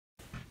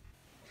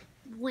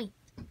Wait.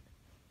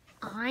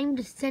 I'm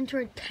the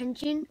center of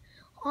attention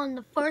on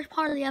the first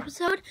part of the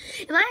episode.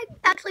 Am I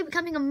actually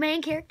becoming a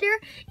main character?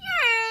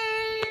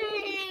 Yay!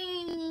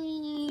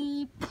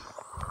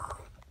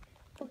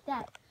 What's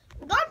that?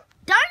 God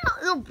damn,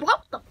 you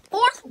broke the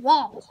fourth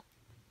wall.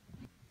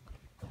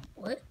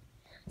 What?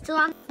 Still,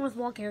 I'm the fourth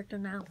wall character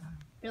now.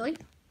 Really?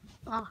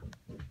 Ah.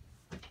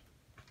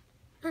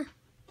 Huh.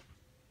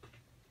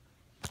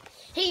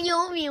 Hey,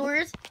 yo,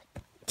 viewers.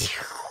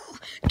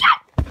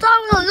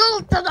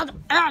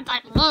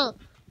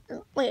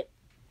 Wait.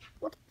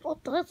 What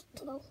this?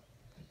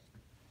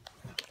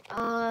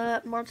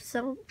 March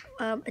 7th.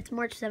 It's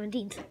March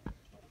 17th.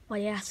 Why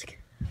do you ask?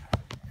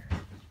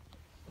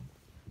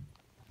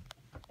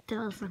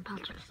 St.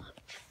 Patrick's Day.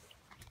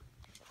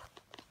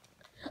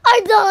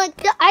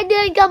 I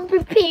didn't come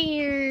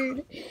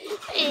prepared.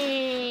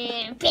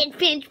 And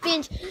pinch.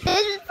 This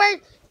is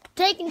first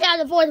taking down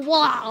the fourth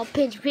wall.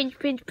 Pinch. And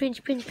gotta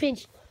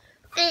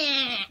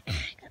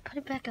put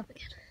it back up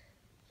again.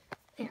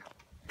 There.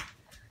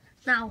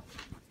 Now,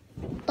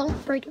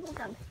 don't break it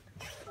again.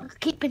 I'll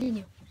keep it in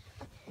you.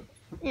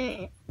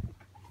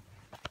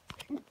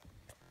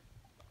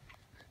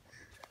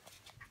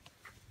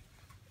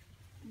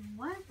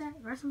 What is that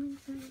wrestling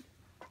thing?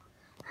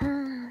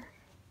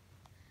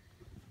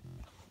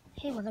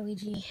 Hey,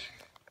 Waluigi.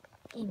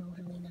 Hey,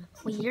 Rosalina.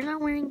 Wait, you're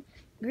not wearing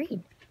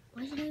green.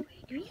 Why should I wear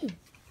green?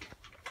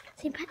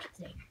 St. Patrick's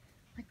Day.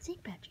 What's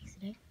St. Patrick's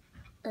Day?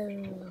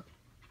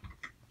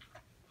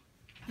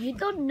 You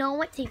don't know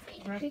what St.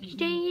 Patrick's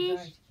Day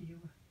is?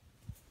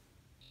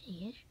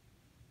 Yes.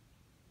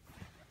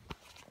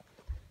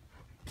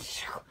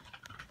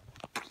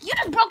 You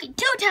just broke it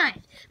 2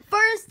 times.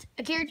 First,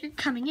 a character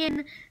coming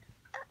in,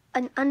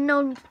 an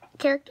unknown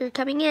character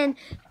coming in,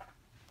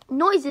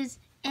 noises,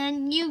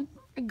 and you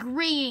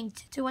agreeing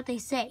to what they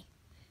say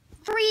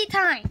 3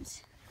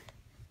 times.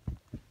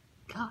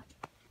 God,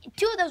 and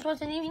 2 of those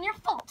wasn't even your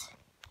fault.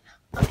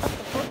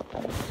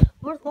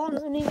 Fourth wall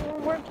doesn't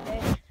even work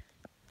today.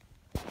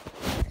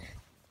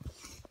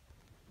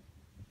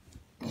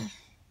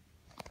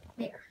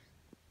 There.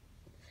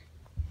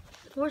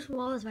 The fourth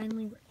wall is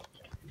finally working.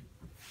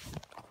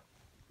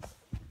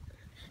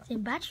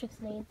 St. Patrick's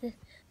Day is the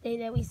day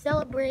that we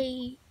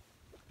celebrate.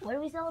 What do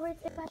we celebrate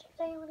St. Patrick's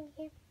Day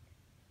again?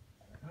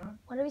 Huh?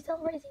 What do we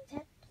celebrate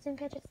St.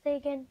 Patrick's Day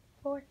again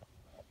for?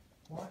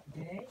 What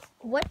day?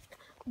 What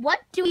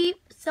do we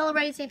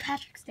celebrate St.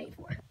 Patrick's Day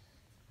for?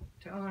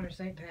 To honor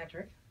St.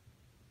 Patrick.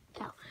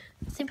 Now,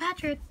 St.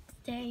 Patrick's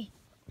Day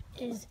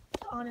is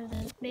to honor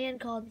the man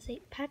called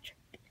St. Patrick.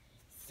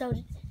 So,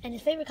 and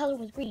his favorite color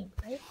was green,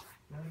 right?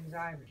 No, he's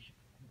Irish.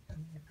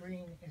 And the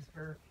green is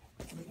for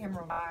the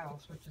Emerald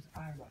Isles, which is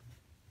Ireland.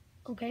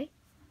 Okay.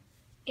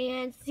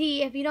 And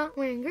see, if you're not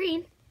wearing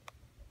green,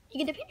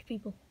 you get to pinch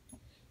people.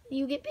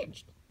 You get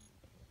pinched.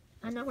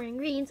 I'm not wearing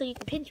green, so you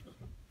can pinch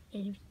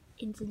me.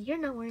 And since you're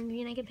not wearing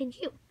green, I can pinch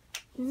you.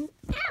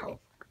 Ow!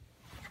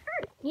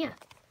 Hurt. Yeah.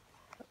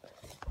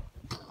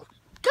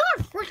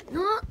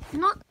 God,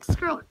 not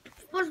screw it.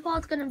 Fourth ball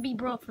is gonna be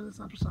broke for this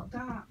episode.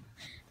 Stop.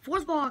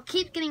 Fourth ball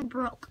keeps getting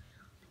broke.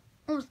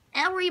 Almost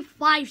every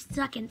 5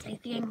 seconds,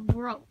 it's getting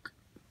broke.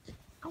 I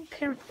don't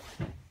care.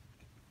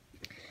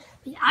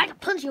 I can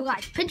punch you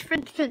guys. Pinch.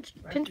 Pinch.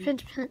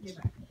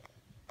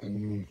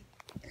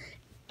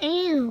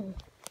 Ew.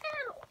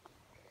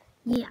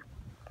 Yeah.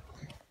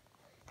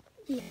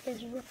 Yeah,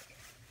 that's rough.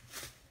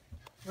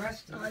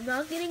 I'm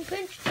not getting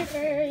pinched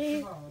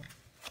today.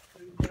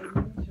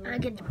 I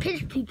get to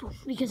pinch people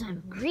because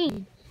I'm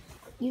green.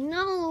 You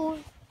know,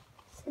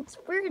 since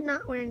we're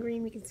not wearing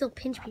green, we can still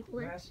pinch people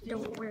that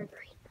don't wear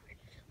green.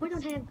 We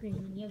don't have green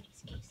in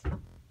Yogi's case.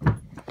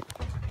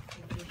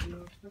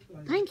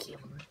 Thank you.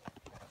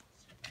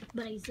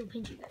 But I can still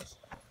pinch you guys.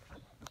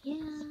 Yeah.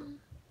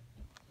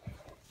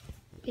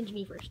 Pinch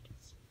me first.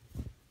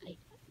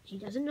 She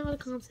doesn't know the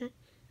concept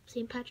of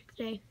St. Patrick's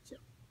Day, so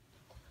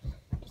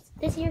just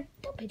this here,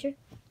 don't pinch her.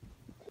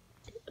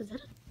 Was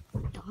that a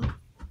dog?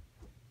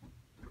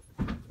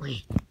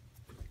 Wait.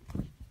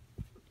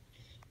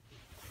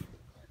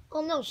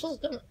 Oh no, she's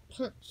gonna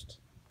punch.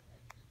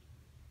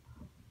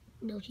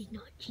 No, she's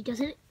not. She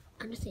doesn't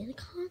understand the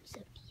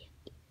concept yet.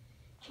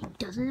 She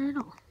doesn't at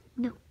all.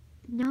 No.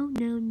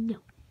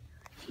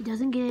 She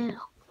doesn't get it at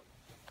all.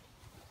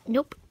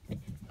 Nope.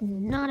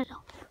 Not at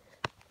all.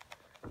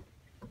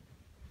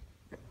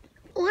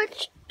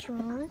 What's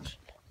strange?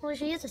 Well,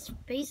 she is a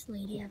space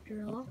lady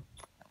after all.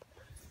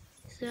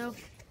 So,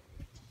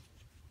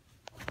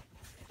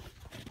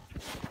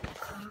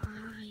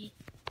 I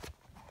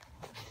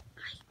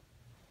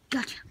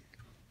gotcha.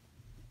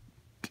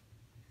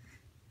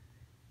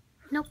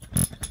 Nope.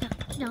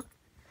 No.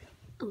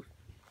 Ooh.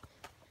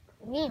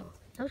 Yeah,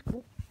 that was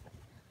cool.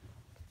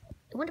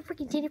 I want a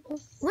freaking teenage bowl.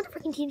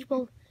 Freaking teenage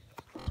bowl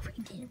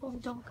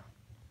dog.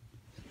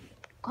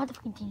 God, the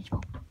freaking teenage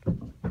bowl.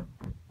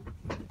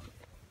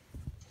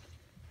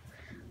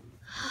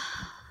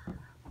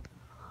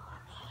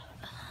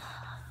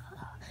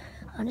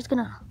 I'm just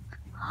gonna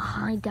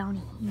hide down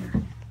here.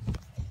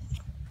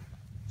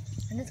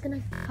 I'm just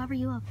gonna cover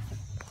you up.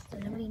 So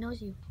nobody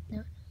knows you.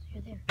 No,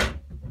 you're there.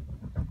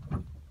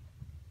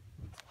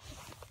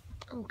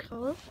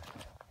 Okay.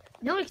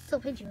 Nobody can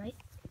still pinch you, right?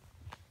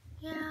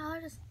 Yeah,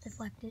 I'll just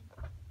deflect it.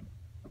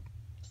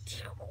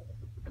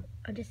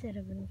 I just said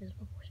of an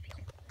invisible force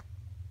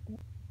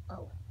field.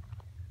 Oh.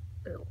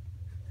 Oh.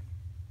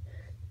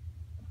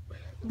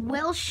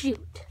 Well,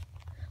 shoot.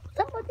 Was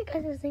that both you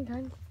guys at the same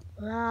time?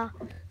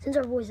 Since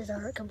our voices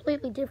are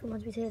completely different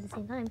once we say it at the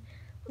same time,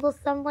 we'll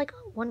sound like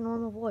one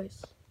normal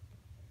voice.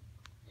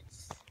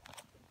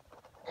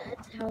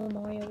 That's how the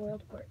Mario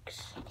world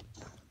works.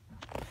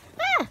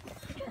 Ah!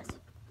 Yes.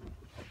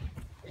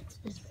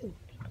 It's rude.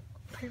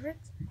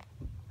 Perverts?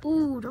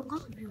 Ooh, don't call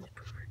them rude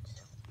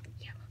perverts.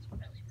 Yeah, that's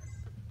really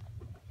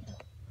rude. Yeah.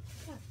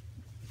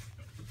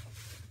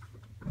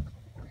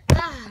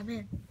 Ah,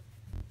 man.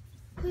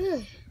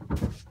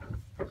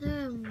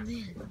 Oh,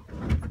 man.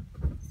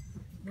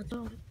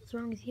 What's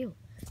wrong with you?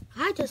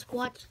 I just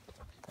watched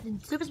the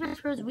Super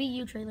Smash Bros. Wii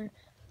U trailer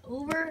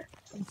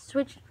and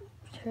Switch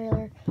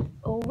trailer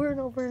over and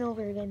over and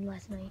over again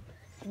last night,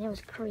 and it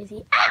was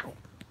crazy. Ow!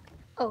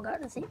 Oh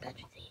god, it's St.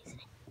 Patrick's Day, isn't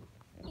it?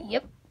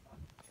 Yep.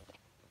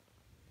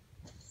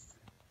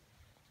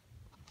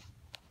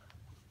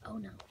 Oh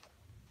no.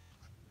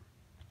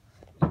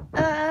 I'm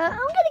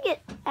gonna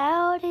get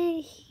out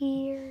of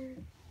here.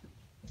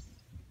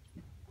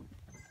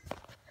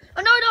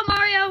 Oh no, no,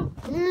 Mario!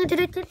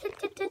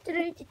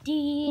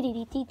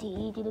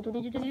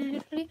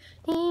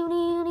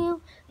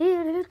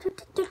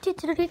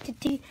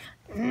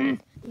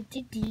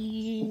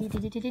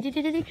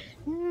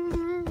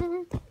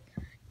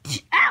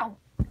 Ow!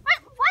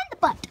 Why in the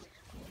butt?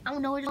 I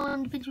don't know, I just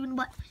wanted to pinch you in the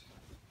butt.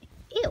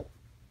 Ew.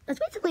 That's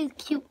basically a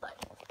cute butt.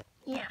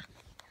 Yeah.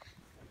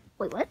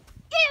 Wait, what?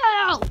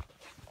 Ew!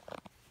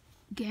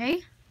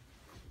 Okay.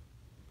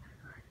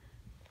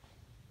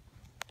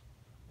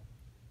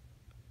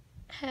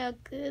 How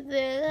could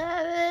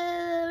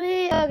that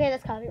be? Okay,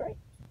 that's copyright.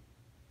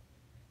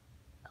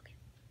 Okay.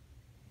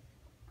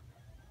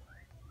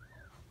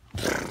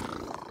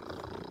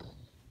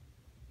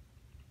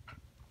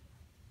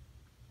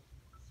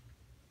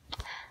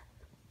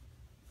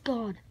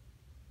 God.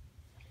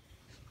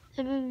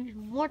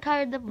 I'm more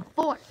tired than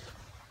before.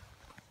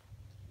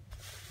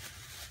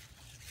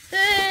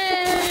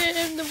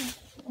 And the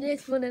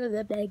next one out of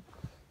that bag.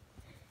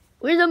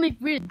 Where's all my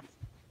friends?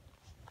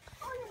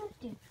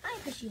 Dude, I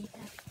appreciate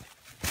that.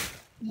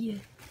 Yeah.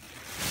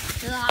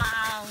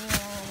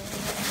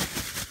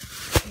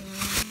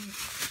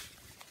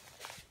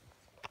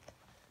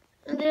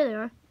 And there they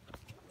are.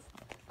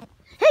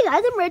 Hey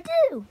guys, I'm red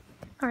too.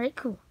 Alright,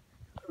 cool.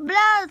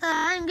 Blah,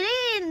 I'm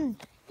green.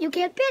 You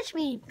can't pinch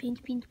me.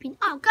 Pinch, pinch, pinch.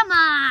 Oh, come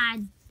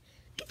on.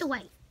 Get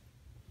away.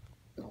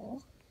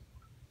 Oh.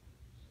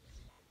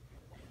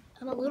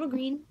 I'm a little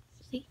green.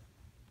 See?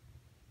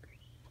 Green.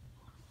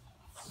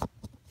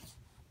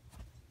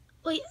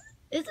 Wait.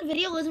 This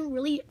video isn't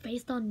really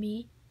based on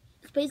me.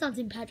 It's based on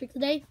St. Patrick's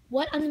Day.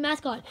 What? I'm the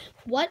mascot.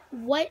 What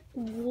is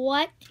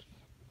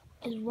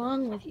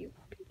wrong with you?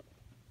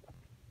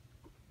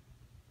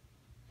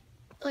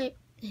 Wait,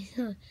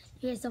 you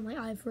guys saw my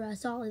eye for a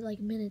solid like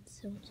minutes,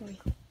 so I'm sorry.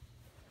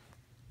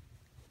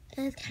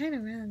 And it's kind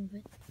of wrong,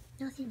 but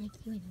nothing like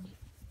you anyway.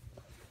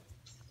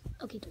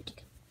 Okay,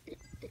 Torchica.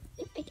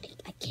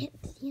 I can't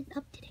stand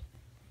up today.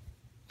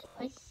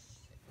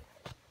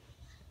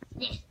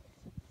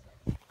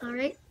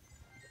 Alright.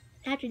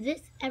 After this,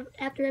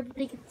 after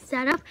everybody gets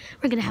set up,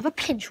 we're gonna have a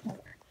pinch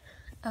war.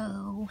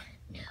 Oh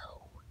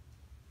no.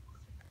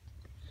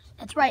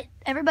 That's right.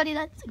 Everybody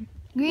that's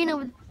green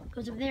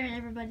goes over there, and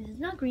everybody that's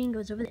not green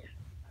goes over there.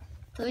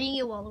 Including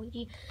you,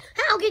 Waluigi.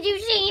 How could you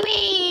see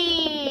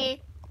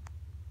me?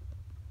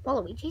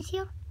 Waluigi's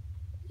here?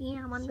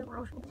 Yeah, I'm on the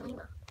Royal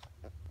Timer.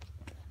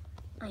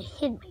 I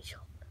hid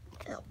myself.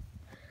 Oh.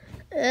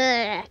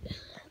 I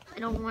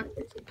don't want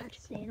this St.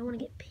 Patrick's Day. I don't want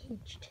to get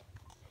pinched.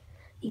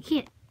 You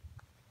can't.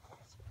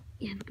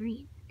 You have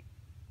green.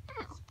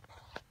 Ow.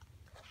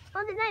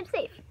 Oh, then I'm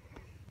safe.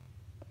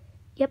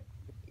 Yep.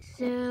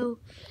 So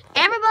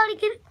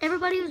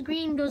everybody who's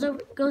green goes over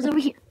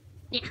here.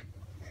 Yeah.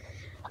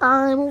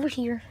 I'm over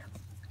here.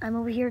 I'm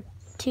over here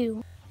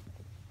too.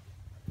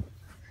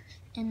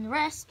 And the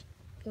rest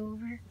go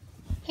over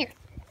here.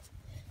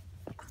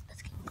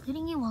 Let's get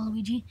including you,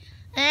 Waluigi.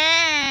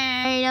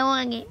 I don't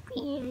want to get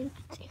pinched.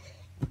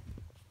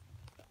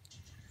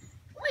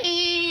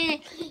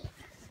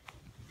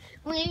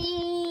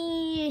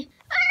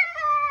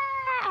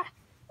 Ah!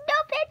 No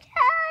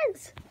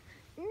pinches!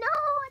 No,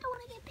 I don't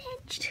want to get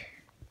pinched.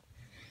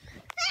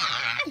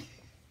 Ah!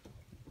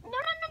 No, no, no, no,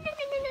 no,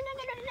 no, no,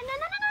 no, no, no,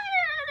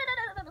 no,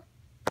 no, no.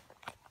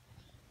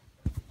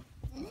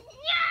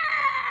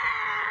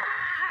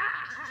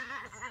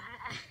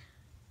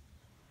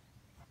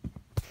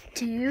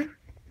 To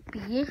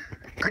be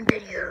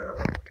continued.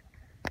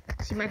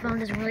 See, my phone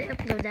doesn't really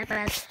upload that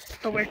fast,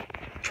 but we're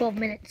 12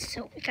 minutes,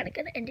 so we kind of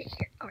gotta end it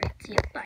here. Alright, see ya. Bye.